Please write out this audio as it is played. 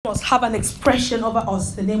must have an expression over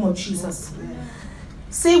us in the name of Jesus.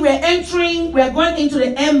 See, we are going into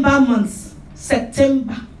the ember months.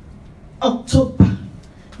 September, October,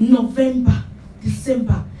 November,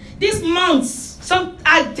 December. These months, some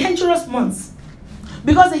are dangerous months.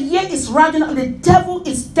 Because the year is rounding up, the devil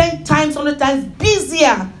is 10 times, 100 times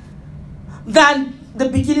busier than the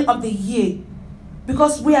beginning of the year.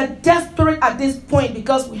 Because we are desperate at this point,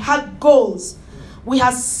 because we had goals. We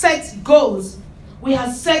have set goals. We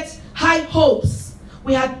have set high hopes.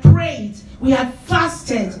 We had prayed. We had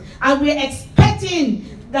fasted. And we are expecting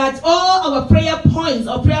that all our prayer points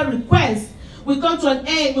or prayer requests will come to an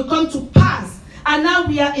end, will come to pass. And now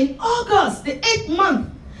we are in August, the 8th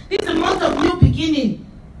month. This is a month of new beginning.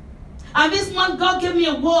 And this month, God gave me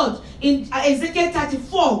a word in Ezekiel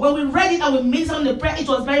 34. When we read it and we made on the prayer, it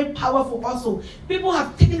was very powerful also. People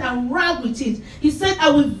have taken a run with it. He said, I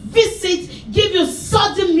will visit, give you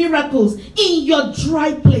sudden miracles in your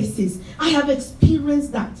dry places. I have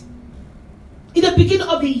experienced that. In the beginning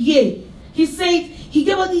of the year, he said, he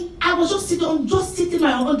gave us I was just sitting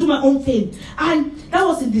do my own thing. And that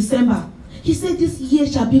was in December. He said, this year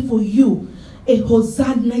shall be for you a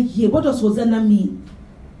Hosanna year. What does Hosanna mean?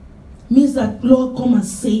 Means that, Lord, come and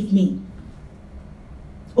save me.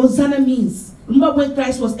 Hosanna means, remember when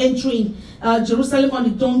Christ was entering Jerusalem on the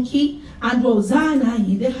donkey, and Hosanna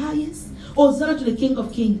in the highest. Hosanna to the King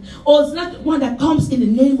of Kings. Hosanna, one that comes in the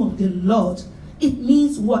name of the Lord. It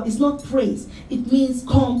means what? It's not praise. It means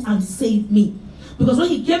come and save me. Because when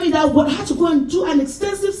he gave me that word, I had to go and do an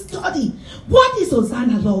extensive study. What is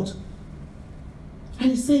Hosanna, Lord? And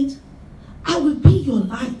he said, I will be your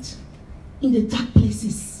light in the dark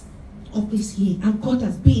places of this year. And God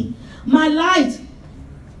has been my light.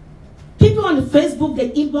 People on the Facebook, they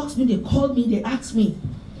inbox me, they call me, they ask me,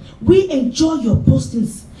 we enjoy your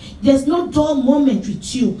postings. There's no dull moment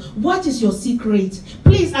with you. What is your secret?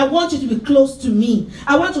 Please, I want you to be close to me.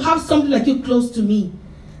 I want to have something like you close to me.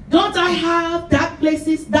 Don't I have dark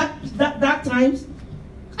places, dark times?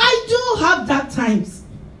 I do have dark times.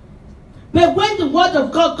 But when the word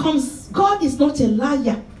of God comes, God is not a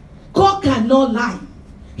liar. God cannot lie.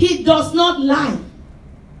 He does not lie.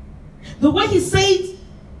 But when he said,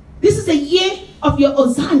 this is a year of your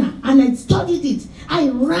Hosanna, and I studied it, I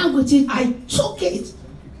ran with it, I took it.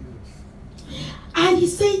 And he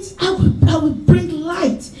said, I will bring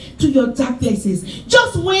light to your dark places.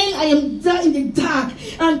 Just when I am there in the dark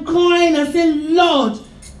and crying and saying, Lord,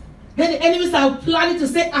 then the enemies are planning to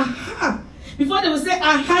say, aha. Before they will say,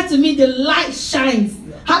 aha to me, the light shines.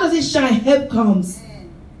 How does it shine? Help comes.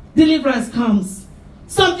 Deliverance comes.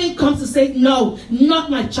 Something comes to say, no,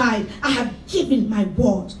 not my child. I have given my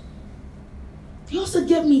word. He also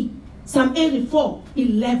gave me Psalm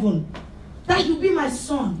 84:11. That you be my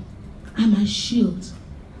son and my shield.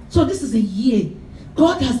 So this is a year.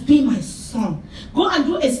 God has been my son. Go and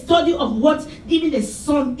do a study of what even the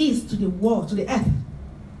sun is to the world, to the earth.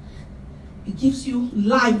 It gives you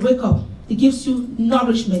life, wake up. It gives you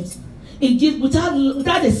nourishment. It gives, without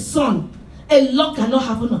the sun, a lot cannot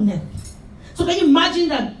happen on earth. So can you imagine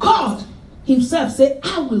that God himself said,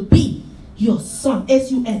 I will be your son,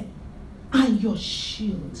 S-U-N, and your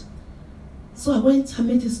shield. So I went and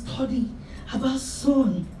made a study about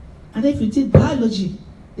sun. And if you did biology,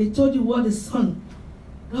 they told you what the sun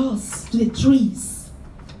does to the trees.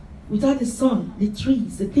 Without the sun, the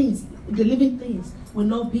trees, the things, the living things will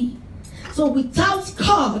not be. So without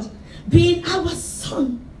God being our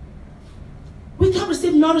son, we can't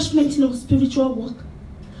receive nourishment in our spiritual work.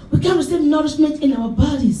 We can't receive nourishment in our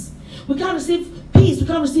bodies. We can't receive peace. We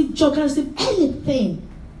can't receive joy. We can't receive anything.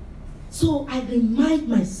 So I remind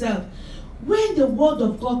myself, when the word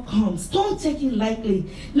of God comes, don't take it lightly.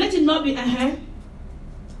 Let it not be,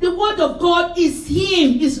 The word of God is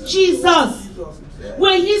him, is Jesus.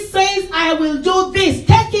 When he says, I will do this,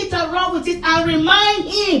 take it around with it and remind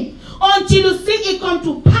him until you see it come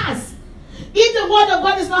to pass. If the word of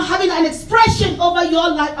God is not having an expression over your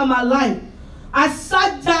life and my life, I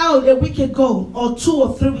sat down a week ago, or 2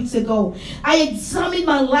 or 3 weeks ago. I examined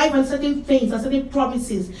my life and certain things and certain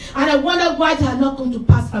promises. And I wondered why they had not come to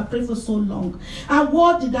pass. I prayed for so long. And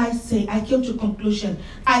what did I say? I came to a conclusion.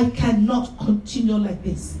 I cannot continue like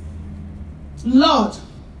this. Lord,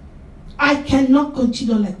 I cannot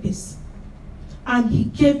continue like this. And he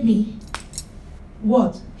gave me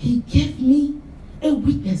what? He gave me a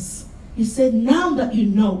witness. He said, now that you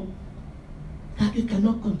know that you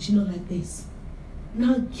cannot continue like this,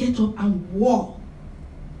 now get up and walk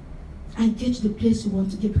and get to the place you want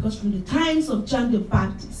to get. Because from the times of John the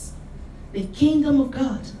Baptist, the kingdom of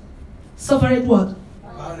God suffered what?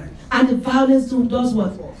 Violence. And the violence does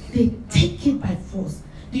what? They take it by force.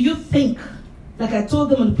 Do you think like I told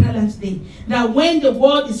them on the prayer line today, that when the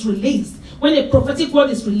word is released, when a prophetic word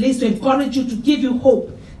is released to encourage you, to give you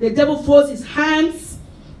hope, the devil folds his hands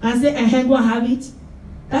and say, "I go and have it."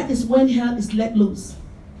 That is when hell is let loose.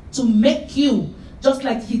 To make you, just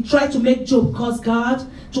like he tried to make Job curse God,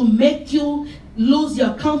 to make you lose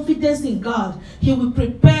your confidence in God. He will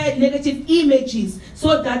prepare negative images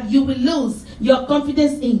so that you will lose your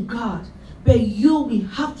confidence in God. But you will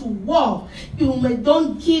have to walk.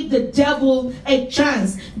 Don't give the devil a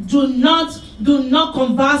chance. Do not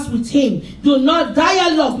converse with him. Do not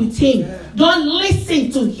dialogue with him. Don't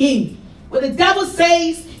listen to him. When the devil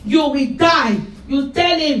says you will die, you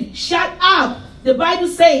tell him, "Shut up." The Bible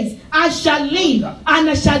says, "I shall live and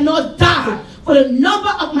I shall not die. For the number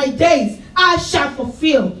of my days I shall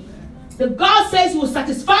fulfill." The God says he will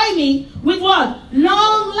satisfy me with what?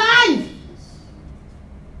 Long life.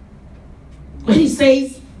 When he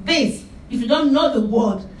says this, if you don't know the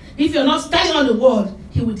word, if you're not standing on the word,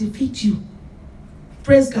 he will defeat you.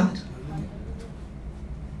 Praise God.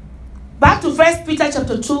 Back to 1 Peter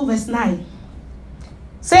chapter 2 verse 9.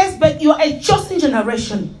 Says, "But you are a chosen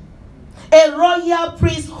generation, a royal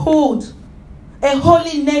priesthood, a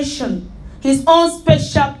holy nation, his own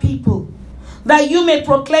special people, that you may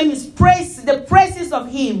proclaim his praise, the praises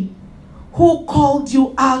of him who called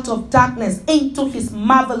you out of darkness into his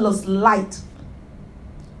marvelous light."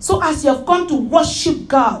 So as you have come to worship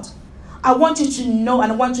God, I want you to know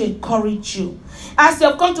and I want to encourage you. As you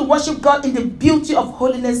have come to worship God in the beauty of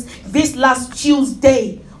holiness this last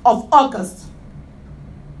Tuesday of August,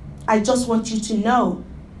 I just want you to know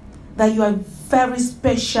that you are very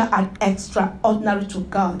special and extraordinary to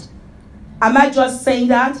God. Am I just saying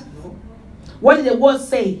that? No. What did the word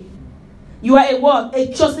say? You are a what?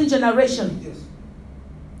 A chosen generation. Yes.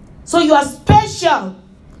 So you are special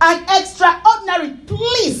and extraordinary.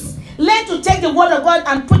 Please learn to take the word of God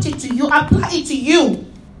and put it to you, apply it to you.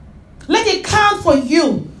 Let it count for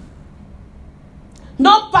you.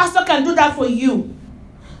 No pastor can do that for you.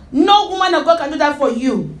 No woman of God can do that for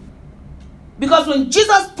you. Because when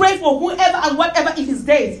Jesus prayed for whoever and whatever in his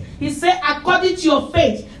days, he said, "According to your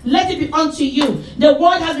faith, let it be unto you." The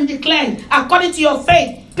word has been declared. According to your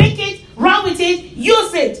faith, pick it, run with it,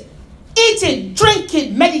 use it, eat it, drink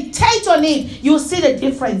it, meditate on it. You'll see the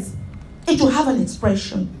difference. It will have an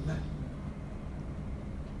expression.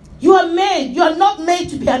 Amen. You are not made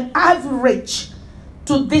to be an average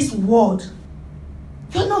to this world.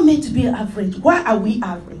 You're not made to be an average. Why are we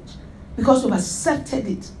average? Because we've accepted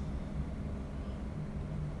it.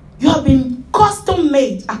 You have been custom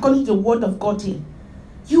made according to the word of God here.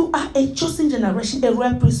 You are a chosen generation, a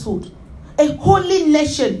royal priesthood, a holy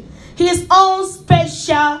nation, his own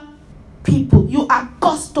special people. You are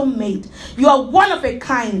custom made. You are one of a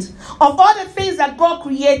kind. Of all the things that God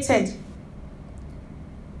created,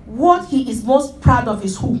 what he is most proud of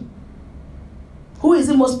is who? Who is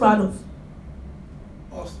he most proud of?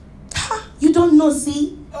 Us. You don't know,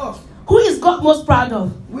 see? Us. Who is God most proud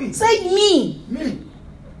of? We. Say me. Me.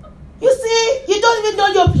 You see, you don't even know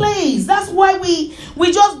your place. That's why we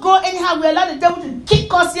just go anyhow. We allow the devil to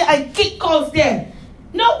kick us here and kick us there.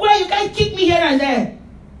 Nowhere you can kick me here and there.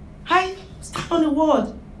 I stand on the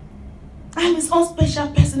word. I am his own special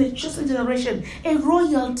person, a chosen generation, a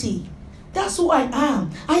royalty. That's who I am.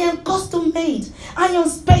 I am custom made. I am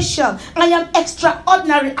special. I am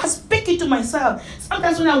extraordinary. I speak it to myself.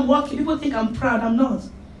 Sometimes when I'm walking, people think I'm proud. I'm not.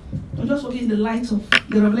 I'm just walking in the light of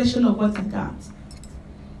the revelation of what I got.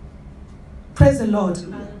 Praise the Lord.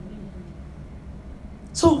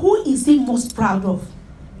 So who is he most proud of?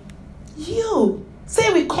 You.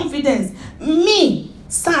 Say with confidence. Me,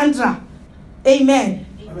 Sandra. Amen.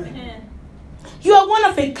 Amen. You are one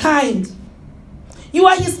of a kind. You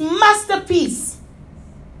are his masterpiece.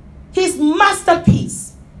 His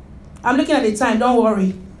masterpiece. I'm looking at the time. Don't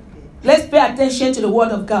worry. Let's pay attention to the word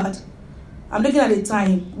of God. I'm looking at the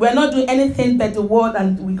time. We're not doing anything but the word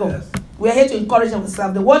and we go. Yes. We're here to encourage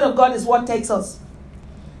ourselves. The word of God is what takes us.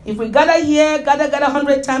 If we gather here, gather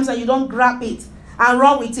 100 times and you don't grab it and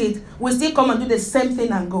run with it, we still come and do the same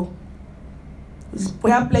thing and go.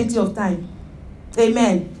 We have plenty of time.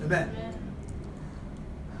 Amen. Amen.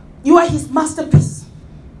 You are his masterpiece.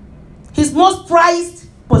 His most prized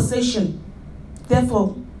possession.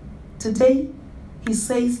 Therefore, today, he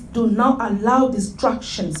says, do not allow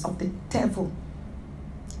distractions of the devil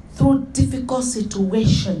through difficult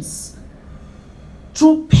situations,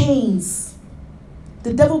 through pains.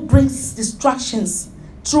 The devil brings distractions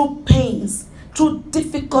through pains, through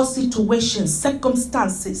difficult situations,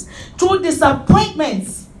 circumstances, through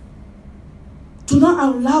disappointments. Do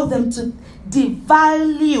not allow them to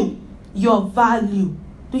devalue your value.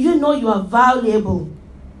 Do you know you are valuable?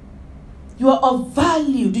 You are of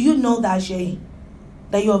value. Do you know that, Shay?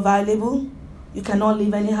 That you are valuable? You cannot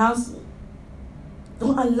leave any house.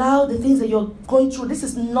 Don't allow the things that you're going through. This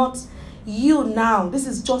is not you now. This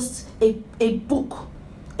is just a book,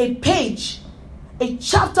 a page, a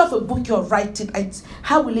chapter of a book you're writing. And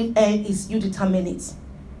how will it end is you determine it.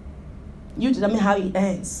 You determine how it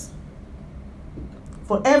ends.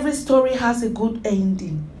 For every story has a good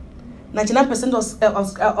ending. 99%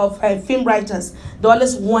 of film writers, they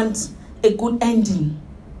always want a good ending.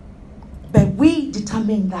 But we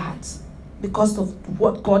determine that because of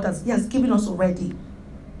what God has given us already.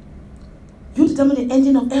 You determine the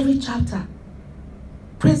ending of every chapter.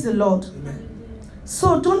 Praise the Lord. Amen.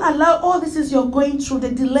 So don't allow all this is you're going through,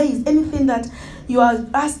 the delays, anything that you are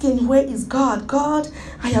asking, where is God? God,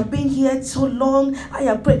 I have been here so long. I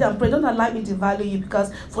have prayed and prayed. Don't allow me to value you,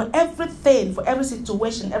 because for everything, for every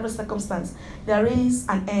situation, every circumstance, there is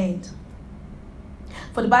an end.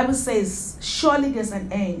 For the Bible says, surely there's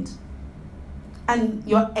an end. And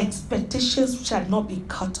your expectations shall not be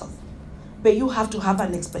cut off. But you have to have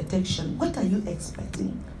an expectation. What are you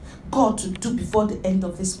expecting God to do before the end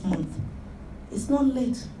of this month? It's not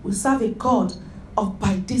late. We serve a God of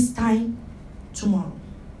by this time tomorrow.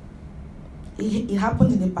 It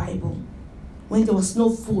happened in the Bible. When there was no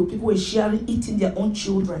food, people were sharing, eating their own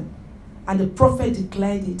children. And the prophet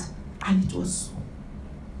declared it, and it was so.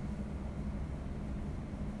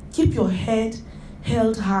 Keep your head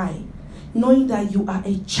held high, knowing that you are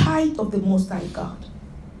a child of the Most High God,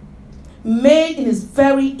 made in His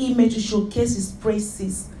very image to showcase His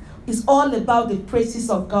praises. It's all about the praises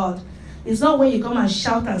of God. It's not when you come and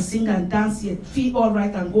shout and sing and dance, you feel all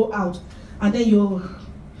right and go out, and then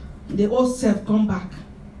the old self come back.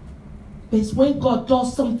 But it's when God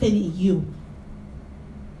does something in you.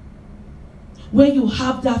 When you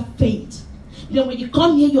have that faith. Then when you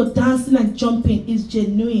come here, you're dancing and jumping. It's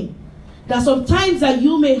genuine. There are some times that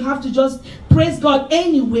you may have to just praise God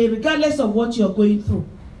anyway, regardless of what you're going through.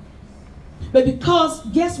 But because,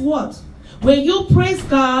 guess what? When you praise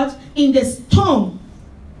God in the storm,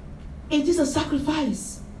 it is a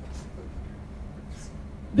sacrifice.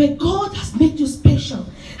 But God has made you special,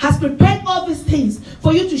 has prepared all these things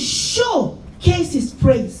for you to showcase His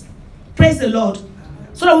praise. Praise the Lord.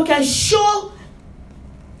 So that we can showcase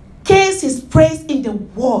His praise in the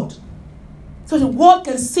world. So the world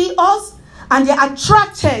can see us and they're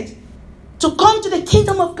attracted to come to the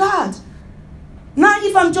kingdom of God. Now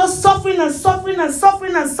if I'm just suffering and suffering and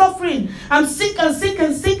suffering and suffering, I'm sick and sick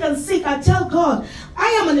and sick and sick, I tell God, I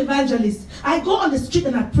am an evangelist. I go on the street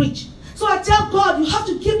and I preach. So I tell God, you have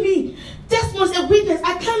to give me testimony, a witness.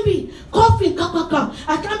 I can't be coughing,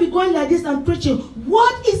 I can't be going like this and preaching.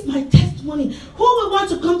 What is my testimony? Who will want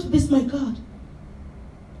to come to this, my God?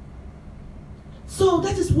 So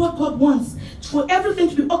that is what God wants. For everything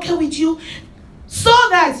to be okay with you, so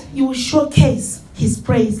that you will showcase His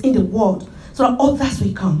praise in the world, so that others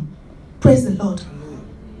will come. Praise the Lord.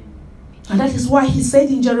 And that is why He said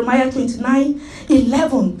in Jeremiah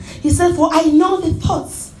 29:11, He said, for I know the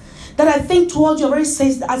thoughts that I think towards you. I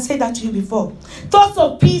said that to you before. Thoughts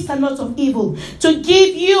of peace and not of evil, to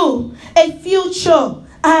give you a future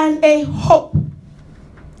and a hope.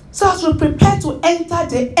 So as we prepare to enter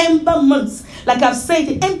the ember months, like I've said,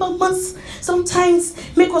 the ember months sometimes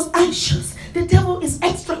make us anxious. The devil is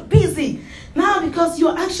extra busy. Now because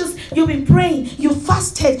you're anxious, you've been praying, you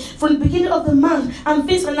fasted from the beginning of the month, and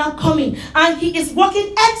things are now coming. And he is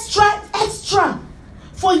working extra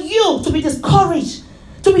for you to be discouraged,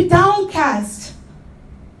 to be downcast.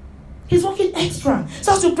 He's working extra.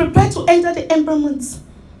 So as we prepare to enter the ember months,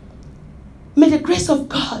 may the grace of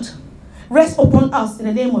God rest upon us in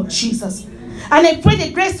the name of Jesus. And I pray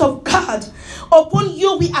the grace of God upon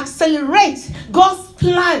you. We accelerate God's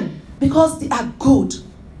plan because they are good.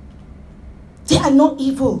 They are not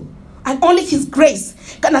evil. And only His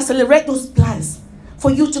grace can accelerate those plans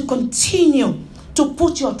for you to continue to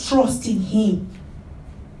put your trust in Him.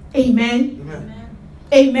 Amen. Amen.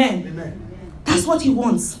 Amen. Amen. That's what He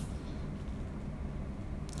wants.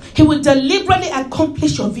 He will deliberately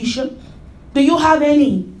accomplish your vision. Do you have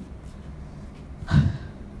any?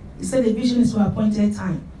 He said the vision is for appointed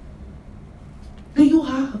time. Do you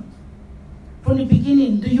have? From the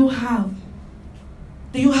beginning, do you have?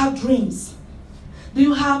 Do you have dreams? Do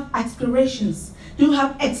you have aspirations? Do you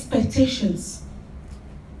have expectations?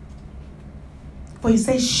 For He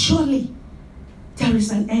says, surely there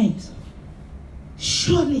is an end.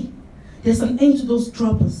 Surely there's an end to those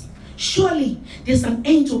troubles. Surely there's an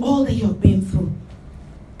end to all that you have been through.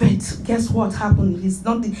 But guess what happened?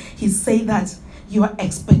 He's saying that your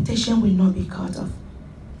expectation will not be cut off.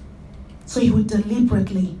 So He will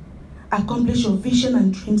deliberately accomplish your vision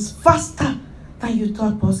and dreams faster than you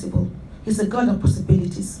thought possible. He's a God of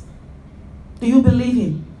possibilities. Do you believe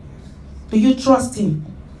him? Do you trust him?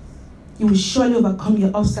 You will surely overcome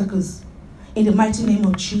your obstacles in the mighty name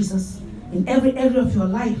of Jesus. In every area of your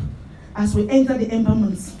life, as we enter the ember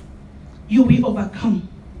months, you will overcome.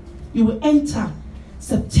 You will enter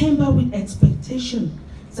September with expectation.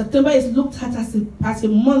 September is looked at as a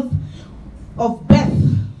month of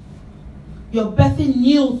birth. You're birthing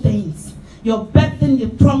new things. You're birthing the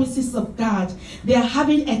promises of God. They are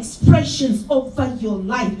having expressions over your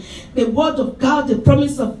life. The word of God, the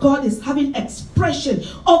promise of God is having expression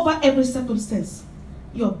over every circumstance.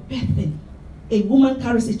 You're birthing. A woman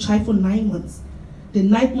carries a child for 9 months. The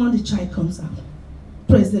 9th month, the child comes out.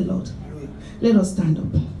 Praise the Lord. Let us stand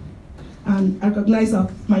up. And I recognize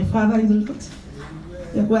my father in the Lord.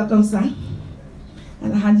 You're welcome, sir.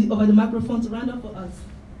 And I hand you over the microphone to round up for us.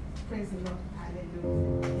 Praise the Lord.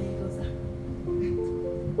 Hallelujah. There you go, sir.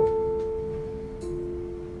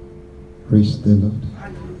 Praise the Lord.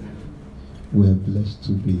 We are blessed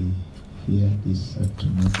to be here this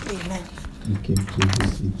afternoon. Amen. We came to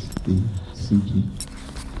visit the CG.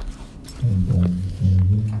 And a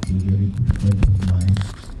very good friend of mine,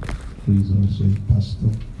 who is also a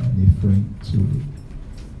pastor and a friend to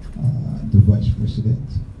the vice president.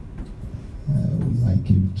 I would like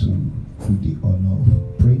him to do the honor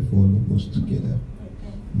of praying for all of us together.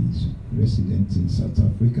 He's resident in South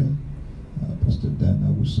Africa, Pastor Dan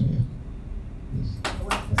Awusonya. Yes.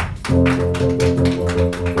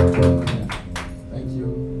 Thank you.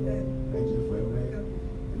 Thank you for your prayer.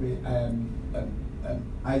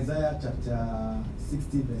 Isaiah chapter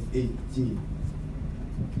 60 verse 18.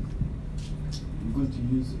 I'm going to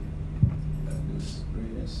use those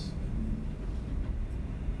prayers.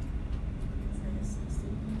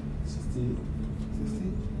 60 verse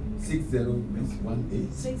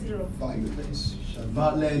 18. 60.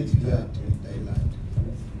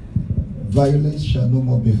 Violence shall no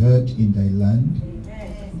more be heard in thy land,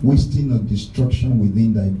 wasting or destruction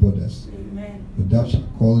within thy borders. Amen. But thou shalt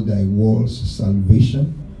call thy walls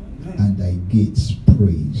salvation and thy gates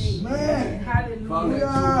praise. Amen. Hallelujah. We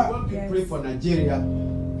want to pray for Nigeria.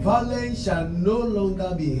 Violence shall no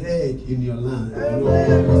longer be heard in your land. We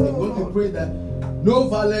want to pray that no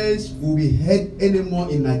violence will be heard anymore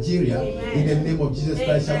in Nigeria. Amen. In the name of Jesus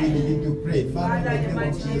Christ, shall we begin to pray? Father, in the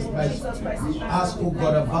name of Jesus Christ, we ask, oh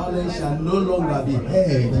God, that violence shall no longer be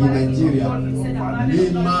heard in Nigeria.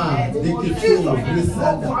 Lima,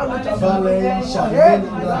 violence shall no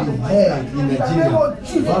longer be heard in Nigeria.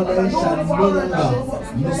 Violence shall no longer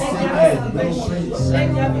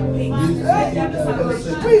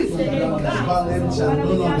violence shall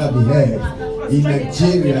no longer be heard in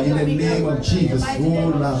Nigeria, in the name of Jesus. Oh,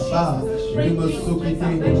 la ba, violence shall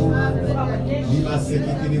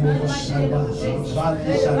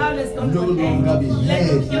no longer be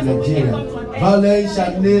heard in Nigeria. Violence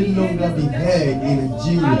shall no longer be heard in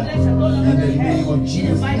Nigeria, in the name of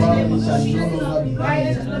Jesus. Violence shall no longer be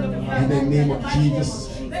heard in the name of Jesus.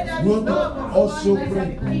 We want to also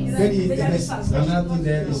pray. Then another thing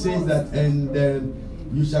there, it says that, and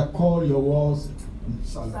you shall call your walls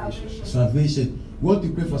salvation. We want to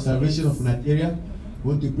pray for salvation of Nigeria. We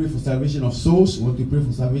want to pray for salvation of souls. We want to pray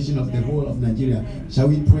for salvation of the whole of Nigeria. Shall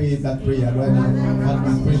we pray that prayer right now?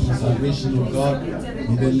 Father, we pray for salvation, of God,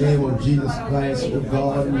 in the name of Jesus Christ. Oh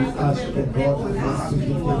God, we ask, oh God, for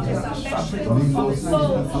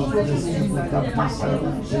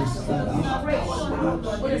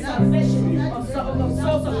the salvation of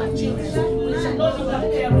souls of my children. We shall no longer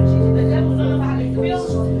perish. The devil no longer have a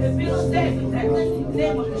bill dead in the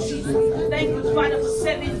name of Jesus. Thank you, Father, for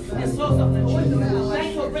saving the souls of the children.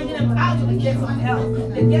 Thank you for bringing them out of the gates of hell.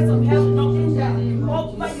 The gates of hell will not be there.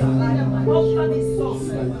 Open your life, open these souls.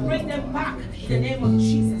 Bring them back in the name of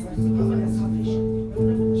Jesus. For their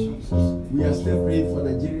salvation. We are still praying for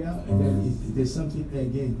Nigeria, and then there's something there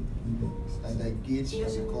again. And thy gates shall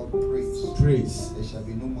be called praise. Praise. There shall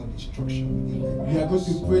be no more destruction within thy We are going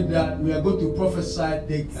to pray that we are going to prophesy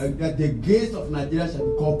that the gates of Nigeria shall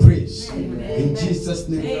be called praise. Amen. In Jesus'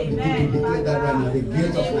 name, we are going to declare that right now. The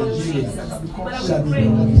gates of Nigeria shall be Pray.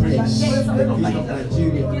 called praise. The gate of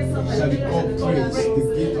Nigeria shall be called praise. The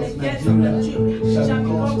gate of Nigeria shall be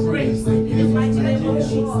called praise. The gate of Nigeria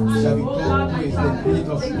shall be called praise. The gate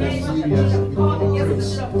of Nigeria shall be called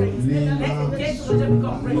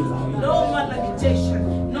praise. No more limitation,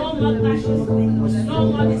 no more nationalism, no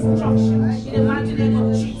more destruction in the mighty name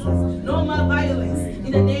of Jesus, no more violence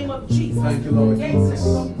in the name of Jesus. Thank you, Lord Jesus.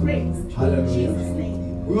 Jesus. Hallelujah.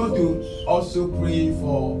 We want to also pray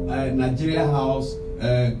for Nigeria House,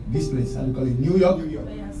 this place, how do you call it, New York,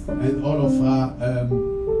 and all of our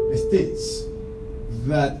the states,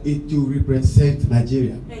 that it will represent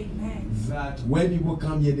Nigeria. Amen. That when people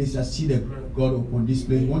come here, they shall see the glory of God upon this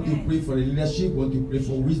place. Want to pray for the leadership, want to pray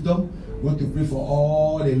for wisdom, want to pray for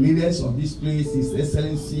all the leaders of this place, His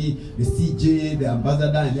Excellency, the CJ, the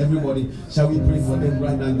ambassador, and everybody. Shall we pray for them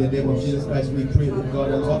right now in the name of Jesus Christ? We pray, oh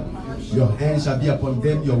God, Lord, your hand shall be upon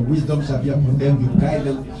them, your wisdom shall be upon them, you guide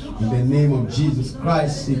them in the name of Jesus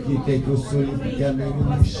Christ.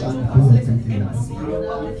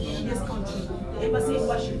 Embassy in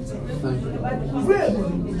Washington.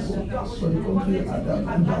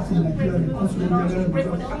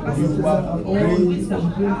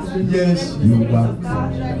 Yes, you are.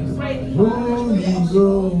 Holy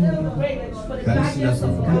Ghost.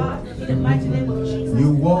 You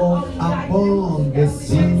walk upon the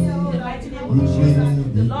sea.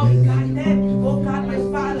 The Lord will guide them. Oh God, my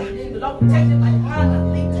Father. The Lord will take them by the hand and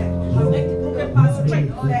lead them. I'll make the broken path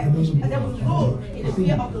straight on them. And they will go in the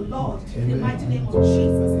fear of the Lord. In the mighty name of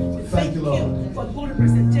Jesus. We thank you for good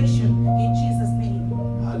representation in Jesus' name.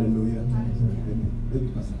 Hallelujah.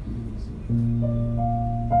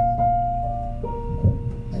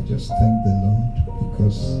 I just thank the Lord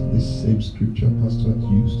because this same scripture Pastor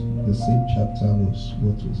used, the same chapter was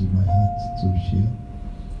what was in my heart to share.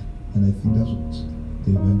 And I think that's what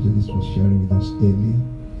the evangelist was sharing with us earlier.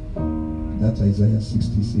 That Isaiah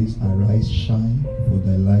 60 says, "Arise, shine, for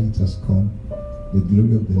thy light has come. The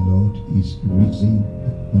glory of the Lord is risen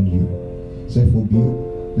on you." Say, "For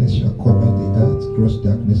darkness shall cover the earth, gross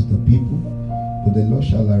darkness the people. But the Lord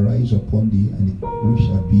shall arise upon thee, and it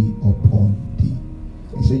shall be upon thee."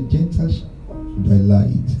 He said, "Gentiles to thy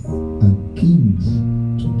light, and kings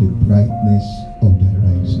to the brightness of thy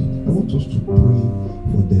rising." I want us to pray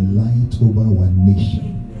for the light over our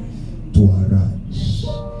nation to arise,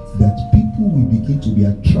 that people will begin to be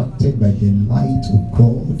attracted by the light of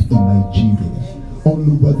God in Nigeria, all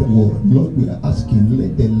over the world. Lord, we are asking,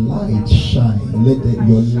 let the light shine, let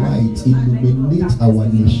your light illuminate our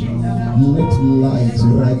nation, let light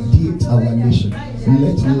radiate our nation,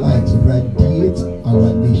 let light radiate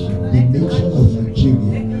our nation, the nation of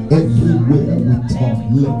Nigeria. Everywhere we turn,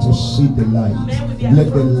 let us see the light.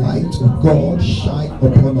 Let the light of God shine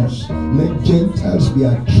upon us. Let Gentiles be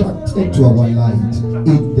attracted to our light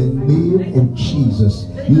in the name of Jesus.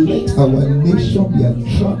 Let our nation be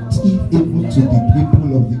attractive even to the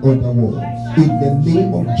people of the other world in the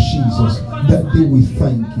name of Jesus. That they will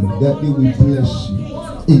thank you, that they will bless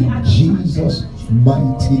you. In Jesus'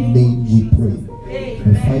 mighty name we pray.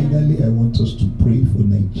 And finally, I want us to pray for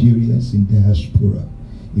Nigerians in diaspora.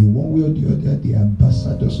 In one way or the other, the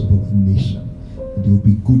ambassadors of our nation, they will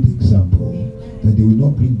be good example, that they will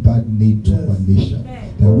not bring bad name to our nation,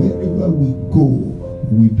 that wherever we go,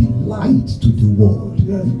 we will be light to the world,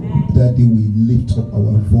 that they will lift up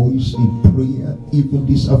our voice in prayer even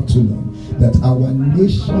this afternoon, that our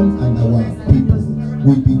nation and our people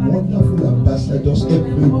will be wonderful ambassadors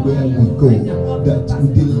everywhere we go, that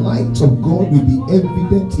the light of God will be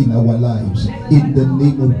evident in our lives in the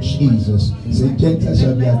name of Jesus. Say, Gentiles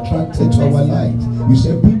shall be attracted to our light. You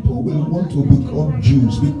say people will want to become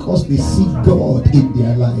Jews because they see God in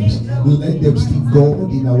their lives. Let them see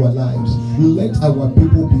God in our lives. Let our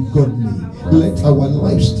people be godly. Let our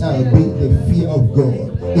lifestyle be the fear of God.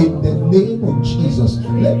 In the name of Jesus,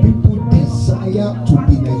 let people desire to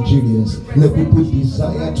be Nigerians. Let people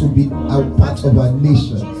desire to be a part of our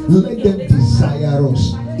nation. Let them desire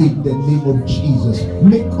us in the name of Jesus.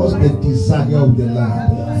 Make us the desire of the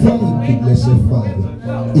land. Thank you, blessed Father.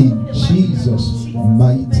 In Jesus'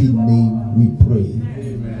 mighty name we pray.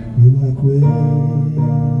 You are great,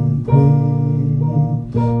 great.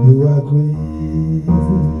 You are great,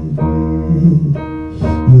 great.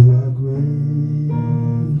 You are great,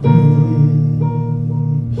 great.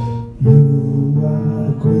 You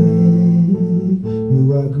are great. You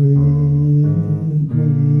are great,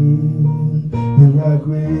 great. You are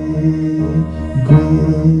great, great.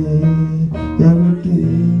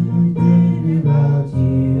 Everything about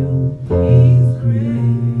you is great.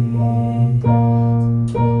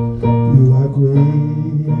 You are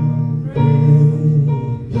great, great.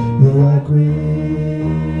 You are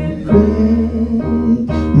great, great.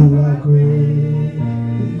 You are great,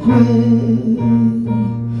 great.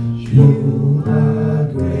 You are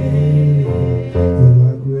great. You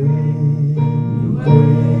are great,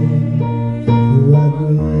 great. You are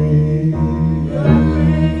great, great.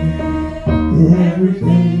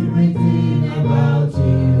 Everything about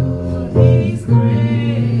you is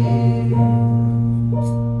great.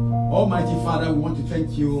 Almighty Father, we want to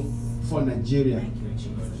thank you for Nigeria.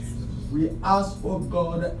 We ask, oh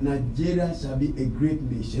God, Nigeria shall be a great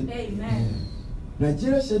nation. Amen.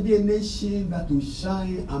 Nigeria shall be a nation that will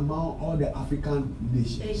shine among all the African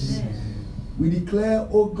nations. Amen. We declare,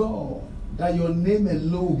 oh God, that your name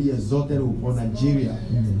alone will be exalted upon Nigeria.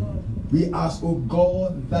 We ask, oh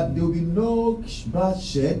God, that there will be no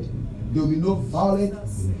bloodshed, there will be no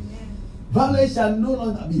violence. Violence shall no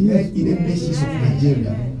longer be heard in the nations of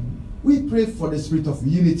Nigeria. We pray for the spirit of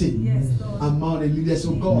unity among the leaders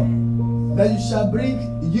of God, that you shall bring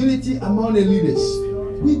unity among the leaders.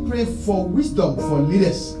 We pray for wisdom for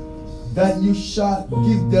leaders, that you shall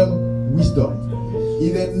give them wisdom.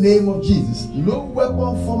 In the name of Jesus, no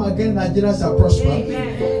weapon formed against Nigeria shall prosper,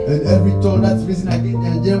 and every tongue that's risen against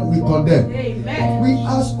Nigeria we condemn. Amen. We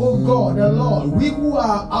ask, oh God, the Lord, we who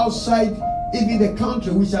are outside, even the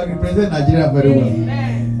country, we shall represent Nigeria very well.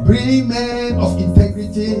 Amen. Bring men of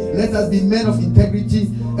integrity. Let us be men of integrity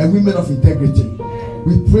and women of integrity.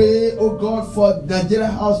 We pray, oh God, for Nigeria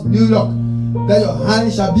House, New York, that your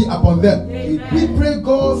hand shall be upon them. Amen. We pray,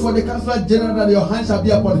 God, for the Counselor General, that your hand shall be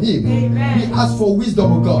upon him. Amen. We ask for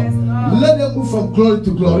wisdom, oh God. Yes, Let them move from glory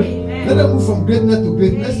to glory. Amen. Let them move from greatness to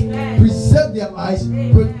greatness. Amen. Preserve their lives,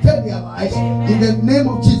 protect their lives. In the name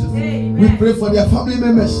of Jesus, we pray for their family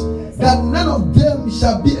members, that none of them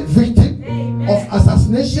shall be a victim of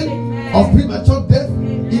assassination, of premature death.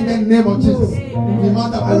 In the name of Jesus, we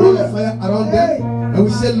mount up a wall of fire around them, and we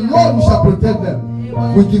say, Lord, you shall protect them.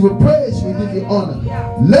 We give you praise, we give you honor.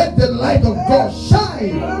 Let the light of God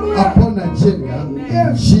shine upon Nigeria.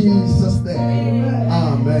 In Jesus' name.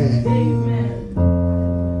 Amen.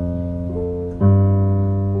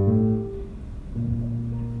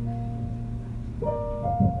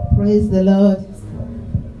 Praise the Lord.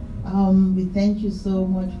 We thank you so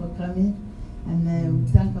much for coming, and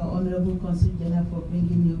we thank our Honorable Consul General for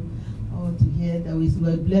bringing you all to here. That was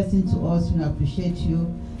a blessing to us. We appreciate you,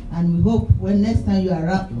 and we hope when next time you are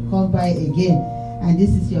around, you come by again. And this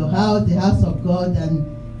is your house, the house of God, and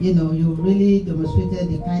you know you really demonstrated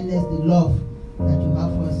the kindness, the love that you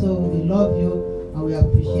have for us. So we love you and we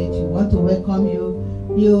appreciate you. We want to welcome you.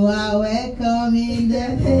 You are welcome in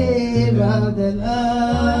the name of the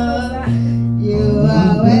Lord. You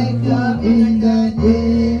are welcome in the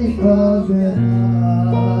name of the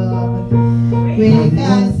Lord. We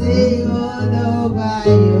can sing all over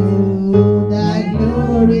you, the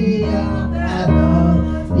glory of the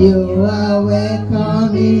Lord. You are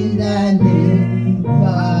welcome in the name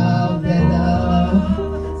of the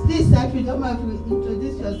Lord. Please, if you don't mind,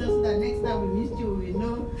 introduce yourself so that next time we meet you, we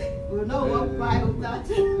will not walk by without.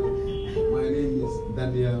 My name is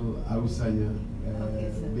Daniel Arusanya,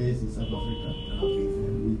 based in South Africa.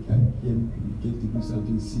 We came to do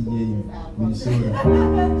something CA in Minnesota. You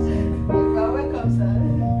are welcome, sir.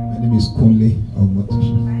 My name is Kunle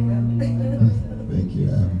Omotoshi. Thank you.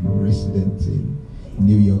 I'm a resident in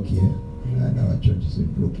New York here, and our church is in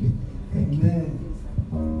Brooklyn. Thank you.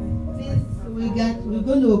 Please, we're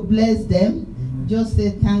going to bless them. Just say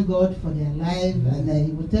thank God for their life,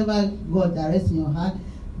 and whatever God directs in your heart,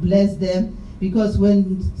 bless them. Because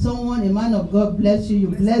when someone, a man of God, bless you, you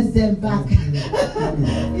bless them back.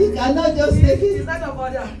 You cannot just take it. It's not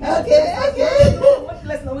about that. Okay. What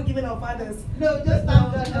blessing are we giving our fathers? No, just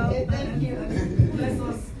thank God. Okay, thank you. Bless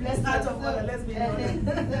us. Bless out of order. Let's be honest.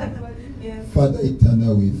 Yes. Father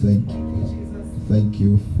eternal, we thank you. Jesus. Thank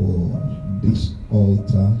you for this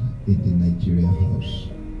altar in the Nigeria house.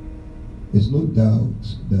 There's no doubt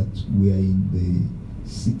that we are in the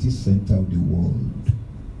city center of the world,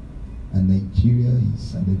 and Nigeria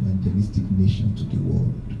is an evangelistic nation to the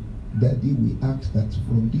world. Daddy, we ask that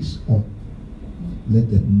from this up, let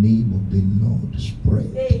the name of the Lord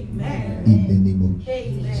spread. Amen. In the name of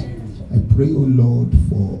Jesus. Amen. I pray, O Lord,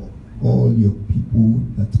 for all your people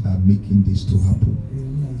that are making this to happen,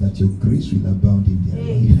 that your grace will abound in their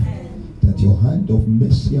life, Amen. that your hand of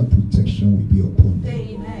mercy and protection will be upon them.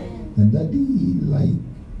 Amen. And Daddy, like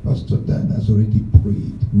Pastor Dan has already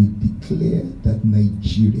prayed, we declare that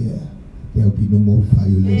Nigeria, there will be no more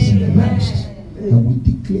violence in the midst. And we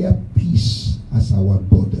declare peace as our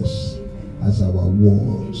borders, as our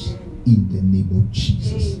walls, in the name of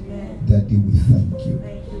Jesus. Daddy, we thank you.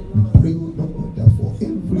 We pray, O Lord, that for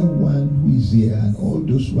everyone who is here and all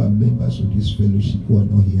those who are members of this fellowship who are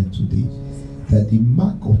not here today, that the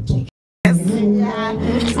mark of touch.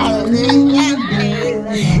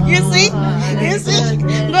 You see,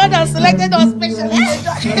 God has selected us specially.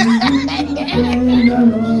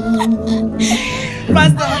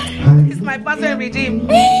 Pastor, he's my pastor in Redeem.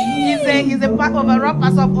 He's a part of a rock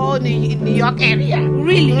pastor of all in New York area.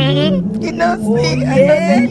 Really? You know, see,